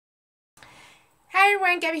Hi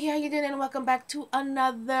everyone, Gabby here. How you doing? And welcome back to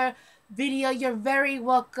another video. You're very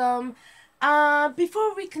welcome.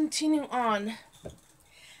 Before we continue on,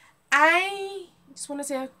 I just want to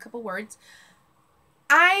say a couple words.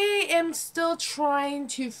 I am still trying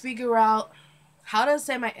to figure out how to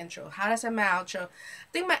say my intro, how to say my outro.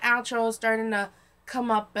 I think my outro is starting to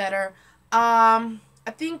come up better. I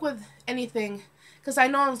think with anything, because I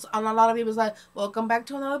know on a lot of people's like, welcome back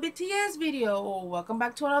to another BTS video, or welcome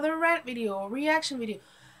back to another rant video, or reaction video.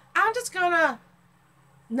 I'm just gonna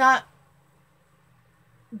not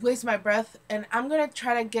waste my breath, and I'm gonna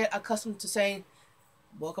try to get accustomed to saying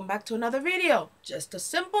welcome back to another video, just a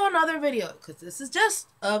simple another video, because this is just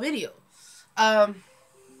a video. um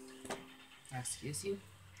Excuse you,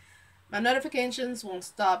 my notifications won't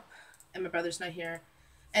stop, and my brother's not here.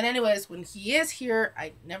 And anyways, when he is here,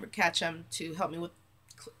 I never catch him to help me with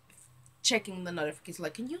checking the notifications.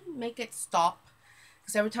 Like, can you make it stop?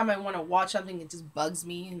 Because every time I want to watch something, it just bugs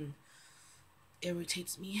me and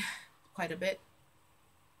irritates me quite a bit.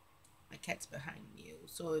 My cat's behind you,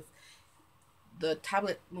 so if the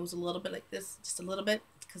tablet moves a little bit like this, just a little bit,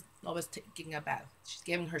 because Nova's taking a bath. She's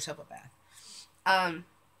giving herself a bath.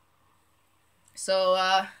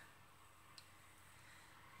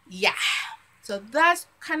 Yeah. So that's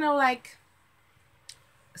kind of like,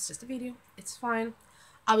 it's just a video. It's fine.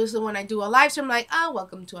 Obviously, when I do a live stream, like, oh,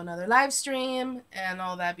 welcome to another live stream and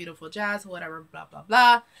all that beautiful jazz, whatever, blah, blah,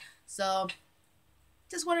 blah. So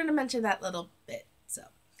just wanted to mention that little bit. So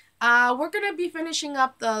we're going to be finishing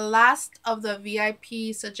up the last of the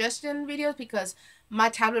VIP suggestion videos because my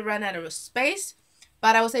tablet ran out of space,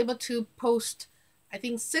 but I was able to post, I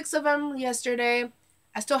think, 6 of them yesterday.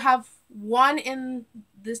 I still have one in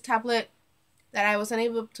this tablet that I was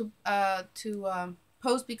unable to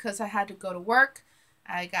post because I had to go to work.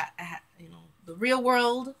 I had, the real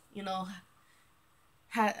world,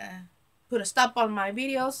 had put a stop on my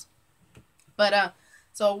videos. But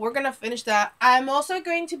so we're gonna finish that. I'm also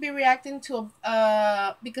going to be reacting to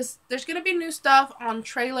because there's gonna be new stuff on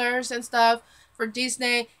trailers and stuff for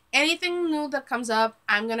Disney. Anything new that comes up,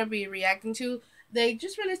 I'm gonna be reacting to. They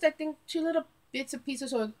just released, I think, 2 little bits and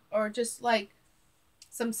pieces, or just like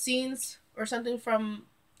some scenes or something from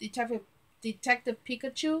Detective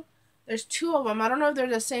Pikachu. There's 2 of them. I don't know if they're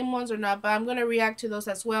the same ones or not, but I'm gonna react to those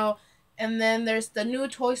as well. And then there's the new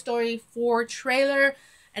Toy Story 4 trailer,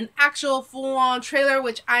 an actual full-on trailer,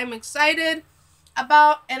 which I'm excited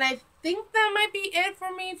about. And I think that might be it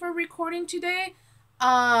for me for recording today.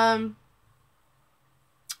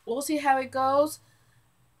 We'll see how it goes.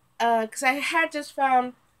 Because I had just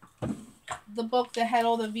found the book that had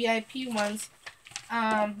all the VIP ones.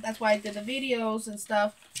 That's why I did the videos and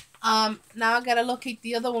stuff. Now I gotta locate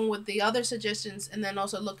the other one with the other suggestions, and then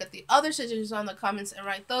also look at the other suggestions on the comments and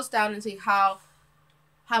write those down and see how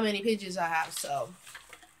many pages I have. So,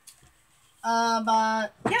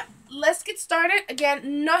 but yeah, let's get started.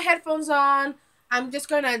 Again, no headphones on. I'm just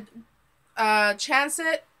gonna chance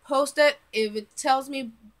it, post it. If it tells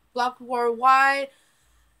me block worldwide,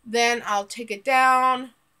 then I'll take it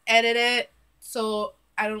down, edit it, so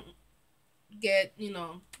I don't get,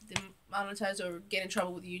 demonetized or get in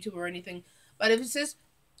trouble with YouTube or anything. But if it says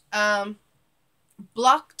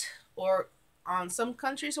blocked or on some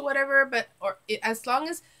countries or whatever, as long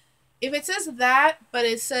as, if it says that, but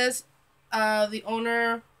it says the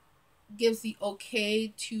owner gives the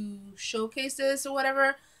okay to showcase this or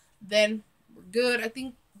whatever, then we're good. I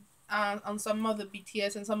think on some other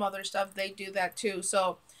BTS and some other stuff, they do that too.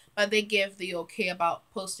 So, but they give the okay about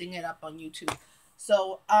posting it up on YouTube.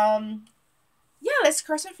 So, yeah, let's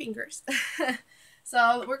cross our fingers.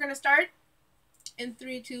 So we're gonna start in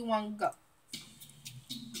 3, 2, 1, go.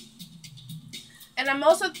 And I'm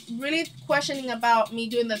also really questioning about me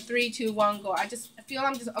doing the 3, 2, 1, go. I feel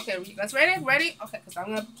I'm just, okay, you guys ready? Okay, because I'm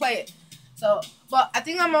gonna play it. So, but I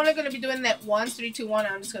think I'm only gonna be doing that once, 3, 2, 1.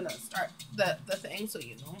 And I'm just gonna start the thing, so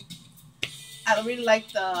you know. I really like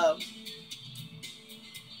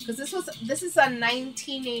because this is a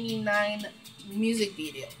 1989 music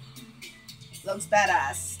video. Looks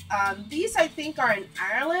badass. These I think are in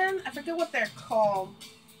Ireland. I forget what they're called,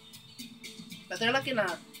 but they're like in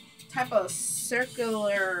a type of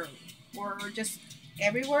circular or just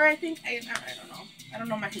everywhere. I think I don't know. I don't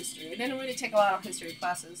know my history. I didn't really take a lot of history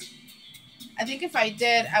classes. I think if I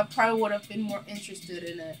did, I probably would have been more interested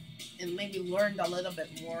in it and maybe learned a little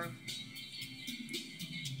bit more.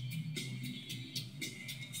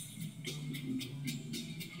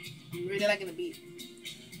 I'm really liking the beat.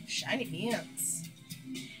 Shiny pants.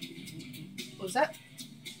 Was that?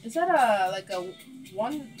 Is that a like a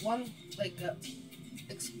one like a?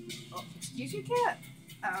 Excuse you, cat.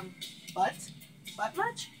 Butt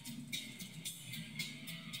much?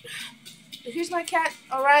 Here's my cat.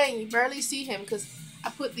 All right, you barely see him because I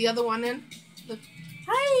put the other one in. Look.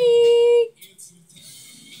 Hi.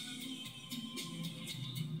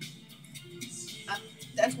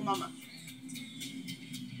 Dance with mama.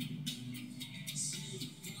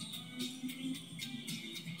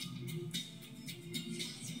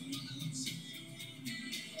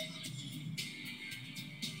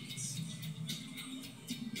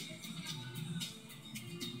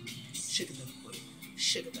 Shake it up, booty.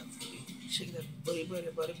 Shake it up, booty. Shake it up, booty, booty,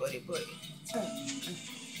 booty, booty, booty.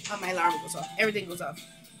 Oh, my alarm goes off. Everything goes off.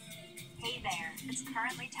 Hey there. It's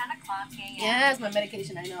currently 10 o'clock a.m. Yes, my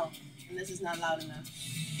medication, I know. And this is not loud enough.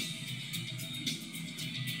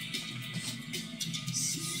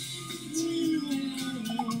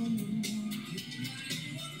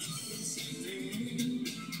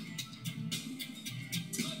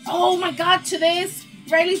 Oh my god, today is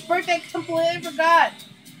Riley's birthday. I completely forgot.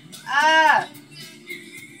 I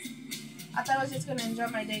thought I was just gonna enjoy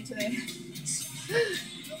my day today.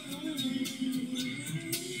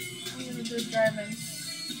 I'm gonna do driving.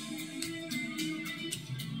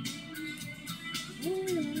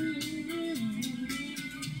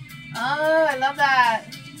 Oh, I love that.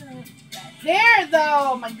 That hair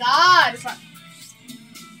though, oh my god. It's like,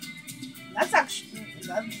 that's actually,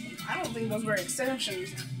 I don't think those were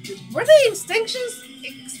extensions. Were they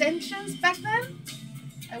extensions back then?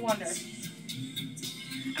 I wonder.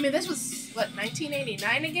 I mean, this was, what,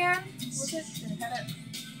 1989 again? Was it? Did it have it?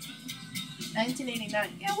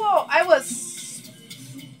 1989. Yeah, well, I was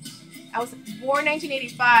born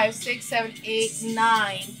 1985, 6, 7, 8, 9.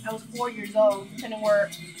 I was 4 years old, depending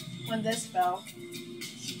when this fell.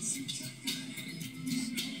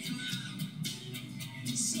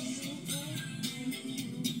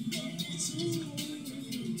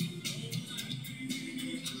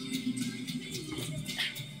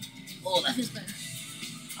 Oh, that feels better.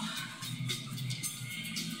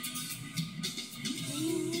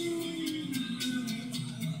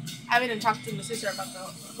 I haven't even talked to my sister about the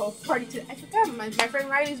whole party today. I forgot my friend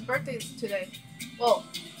Riley's birthday is today. Well,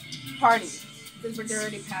 party. His birthday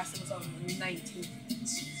already passed. It was on the 19th.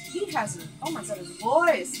 He hasn't. Oh my god, his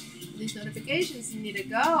voice. These notifications need to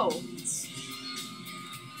go.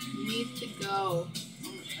 Need to go.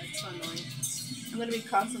 Oh my god, it's so annoying. I'm gonna be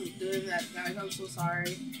constantly doing that, guys. I'm so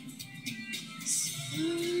sorry.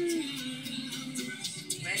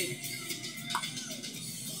 Ready.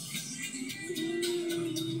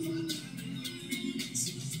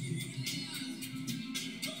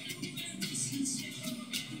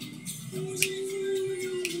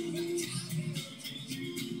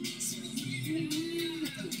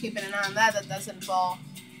 Keeping an eye on that doesn't fall.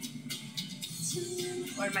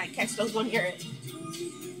 Or it might catch those, won't hear it.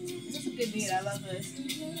 This is a good beat. I love this.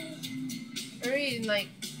 Very, like,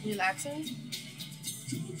 relaxing.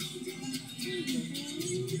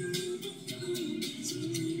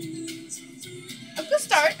 A good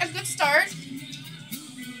start. A good start.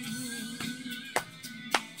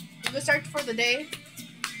 A good start for the day.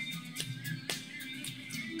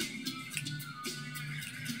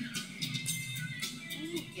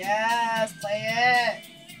 Yes, play it.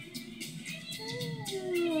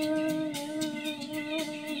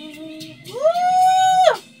 Woo!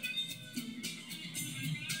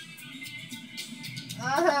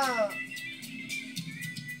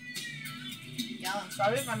 Yeah, I'm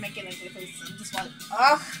sorry if I'm making a good face. I'm just like,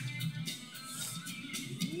 ugh.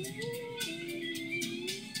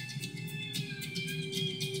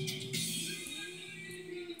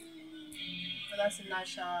 But that's a nice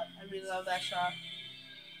shot. I really love that shot.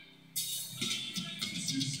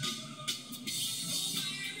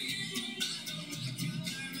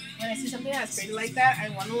 When I see something that's pretty like that, I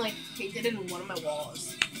want to like paint it in one of my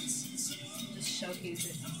walls. Just showcase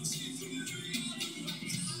it.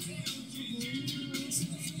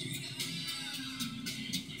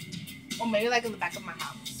 Or maybe like in the back of my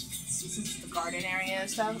house. This is the garden area and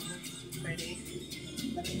stuff. It's pretty.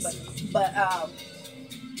 But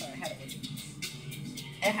sorry, I had it.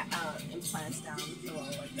 It and plants down below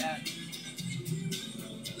like that.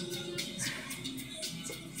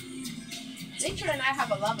 Nature and I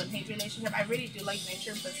have a love and hate relationship. I really do like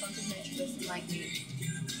nature, but sometimes nature doesn't like me.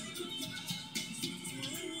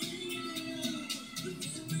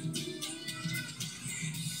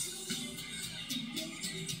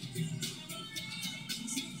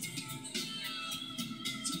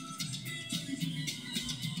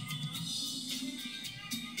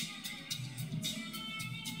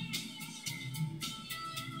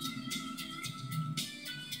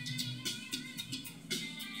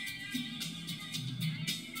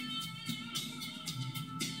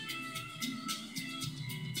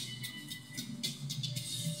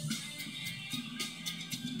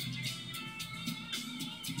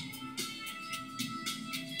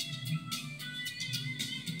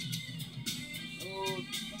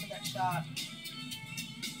 God.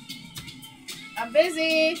 I'm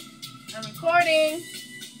busy. I'm recording.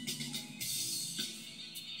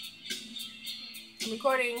 I'm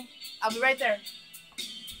recording. I'll be right there.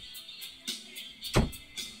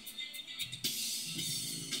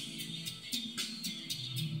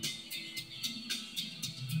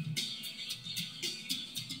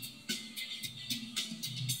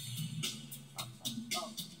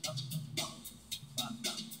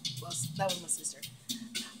 Well, that was my sister.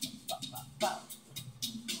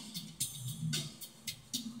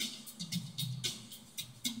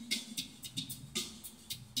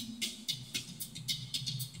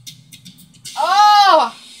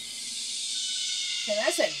 Oh! Okay,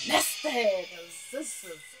 I said nested. This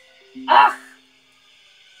is. Ah! I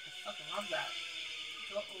fucking love that.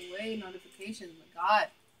 Go away notifications. My God.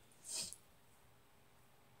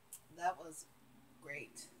 That was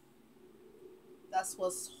great. That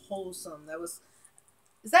was wholesome. That was.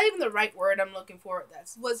 Is that even the right word I'm looking for?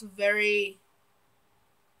 That was very.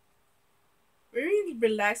 Very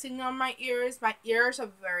relaxing on my ears. My ears are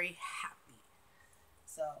very happy.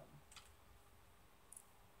 So.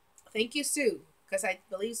 Thank you, Sue. Because I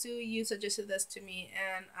believe, Sue, you suggested this to me.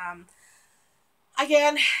 And,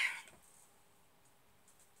 again,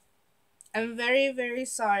 I'm very, very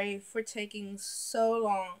sorry for taking so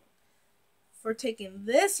long. For taking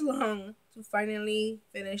this long to finally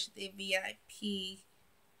finish the VIP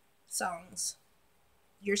songs.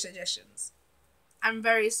 Your suggestions. I'm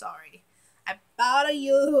very sorry. I bow to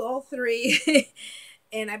you all three.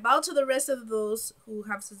 And I bow to the rest of those who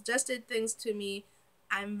have suggested things to me.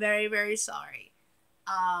 I'm very, very sorry.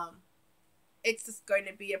 Um, it's just going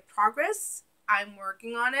to be a progress. I'm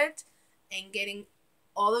working on it and getting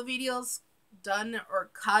all the videos done or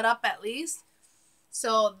cut up at least.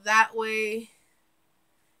 So that way,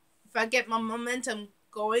 if I get my momentum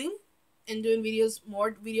going and doing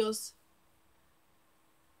more videos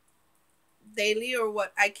daily or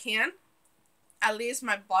what I can, at least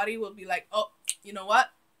my body will be like, oh, you know what?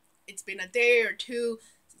 It's been a day or two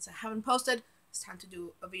since I haven't posted. It's time to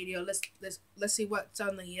do a video. Let's see what's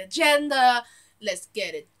on the agenda. Let's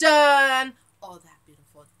get it done. All that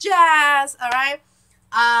beautiful jazz. All right.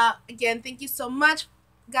 Again, thank you so much,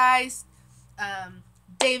 guys.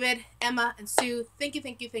 David, Emma, and Sue. Thank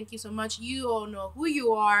you so much. You all know who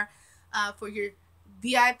you are. For your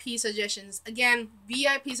VIP suggestions. Again,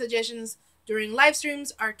 VIP suggestions during live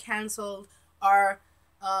streams are canceled. Are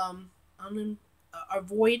are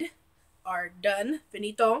void. Are done.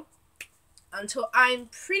 Finito. Until I'm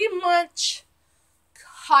pretty much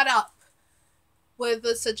caught up with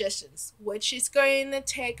the suggestions, which is going to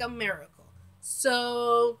take a miracle.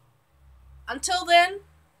 So until then,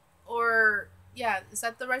 or yeah, is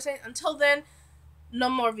that the right saying? Until then, no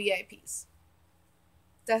more VIPs.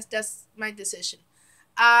 That's my decision.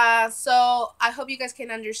 So I hope you guys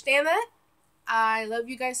can understand that. I love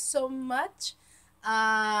you guys so much.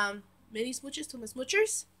 Many smooches to my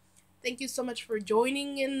smoochers. Thank you so much for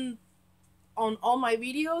joining in on all my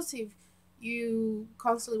videos. If you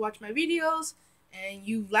constantly watch my videos and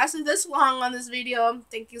you've lasted this long on this video,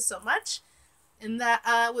 thank you so much. And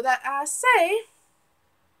that with that I say,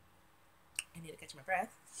 I need to catch my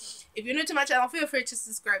breath. If you're new to my channel, feel free to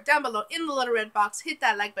subscribe down below in the little red box. Hit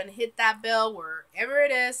that like button, hit that bell wherever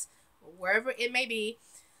it is, or wherever it may be.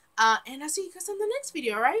 And I'll see you guys on the next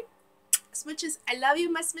video, alright? Smooches, I love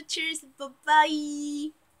you, my smoochers.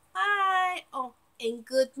 Bye-bye. Bye. Oh, and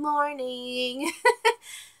good morning.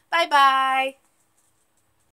 Bye-bye.